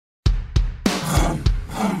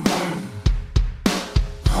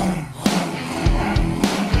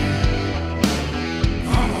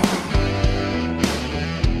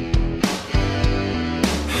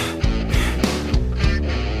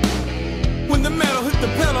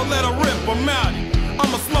so let her rip, I'm out.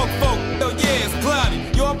 I'm a smoke folk, though yeah, it's cloudy.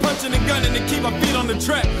 Yo, I'm punching and gunning to keep my feet on the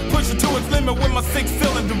track. Pushing to its limit with my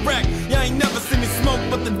 6-cylinder rack. Y'all ain't never seen me smoke,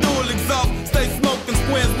 but the dual exhaust. Stay smoking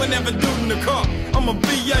squares whenever dude in the car. I'm a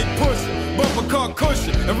V8 pusher, bumper car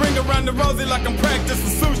cushion, and ring around the rosy like I'm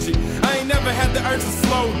practicing sushi. I ain't never had the urge to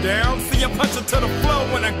slow down. See, I punch it to the flow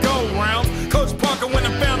when I go rounds. Coach Parker, when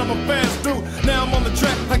I found I'm a fast dude. Now I'm on the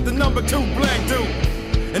track like the number 2 black dude.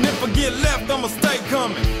 And if I get left, I'ma stay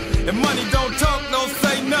coming. If money don't talk, don't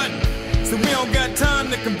say nothing. So we don't got time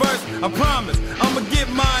to converse, I promise I'ma get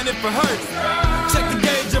mine if it hurts. Check the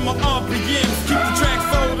gauge of my RPMs, keep the track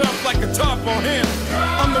sold up like a tarp on him.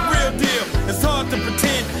 I'm the real deal, it's hard to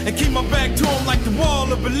pretend, and keep my back to him like the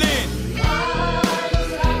wall of Berlin.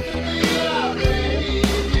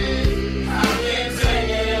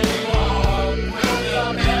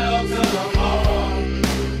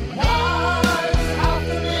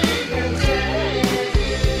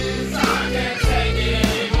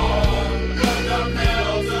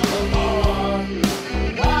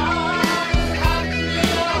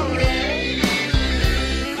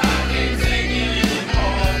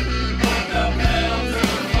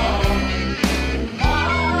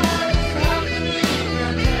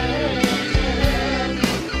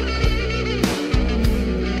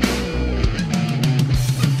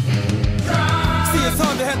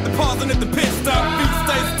 Pausing at the pit stop, feet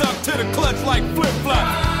stay stuck to the clutch like flip-flop.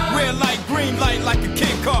 Red light, green light like a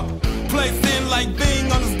kid car. Placed in like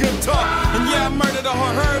Ving on his guitar. And yeah, I murdered a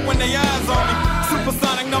whole herd when they eyes on me.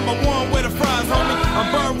 Supersonic #1 where the fries, homie. I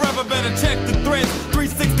burn rubber, better check the threads.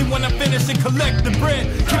 360 when I finish and collect the bread.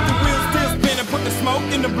 Keep the wheels still spinning, put the smoke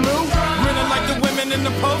in the blue. Grinning like the women in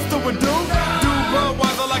the poster would do.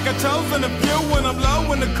 Budweiser like I chosen a few when I'm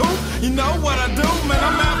low in the coupe. You know what I do, man,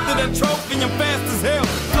 I'm after that trophy, I'm fast as hell.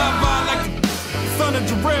 Fly by like the son of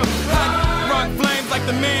Jarrell. Hot rock flames like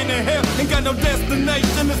the man in hell. Ain't got no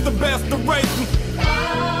destination, it's the best of racing.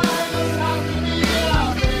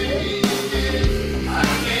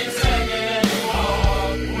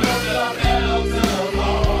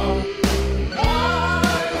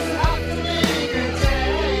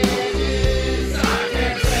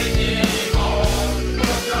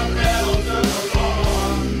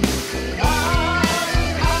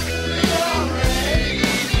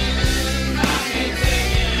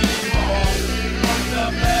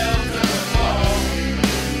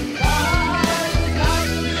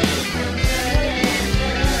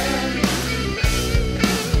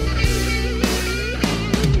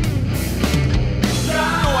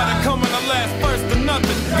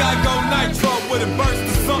 Gotta go nitro with a burst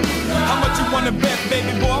or something. How much you wanna bet,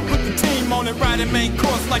 baby boy? I put the team on it, riding main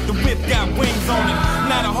course like the whip got wings on it.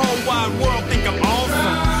 Now the whole wide world think I'm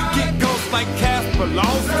awesome. Get ghosts like Casper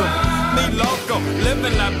Lawson. Me loco,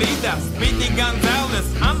 living la vida. Speedy Gonzalez,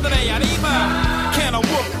 Andre Arriba. Can I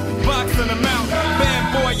whoop, boxing them out. Bad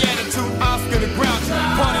boy attitude, Oscar the Grouch.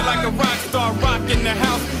 Party like a rock star, rocking the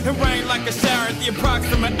house. It rain like a shower at the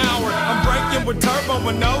approximate hour. I'm breaking with turbo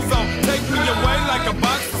with nose on. Take me away like a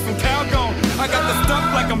box with some Calgon. I got the stuff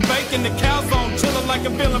like I'm baking the cows on. Chilling like a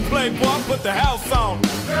villain playboy, put the house on.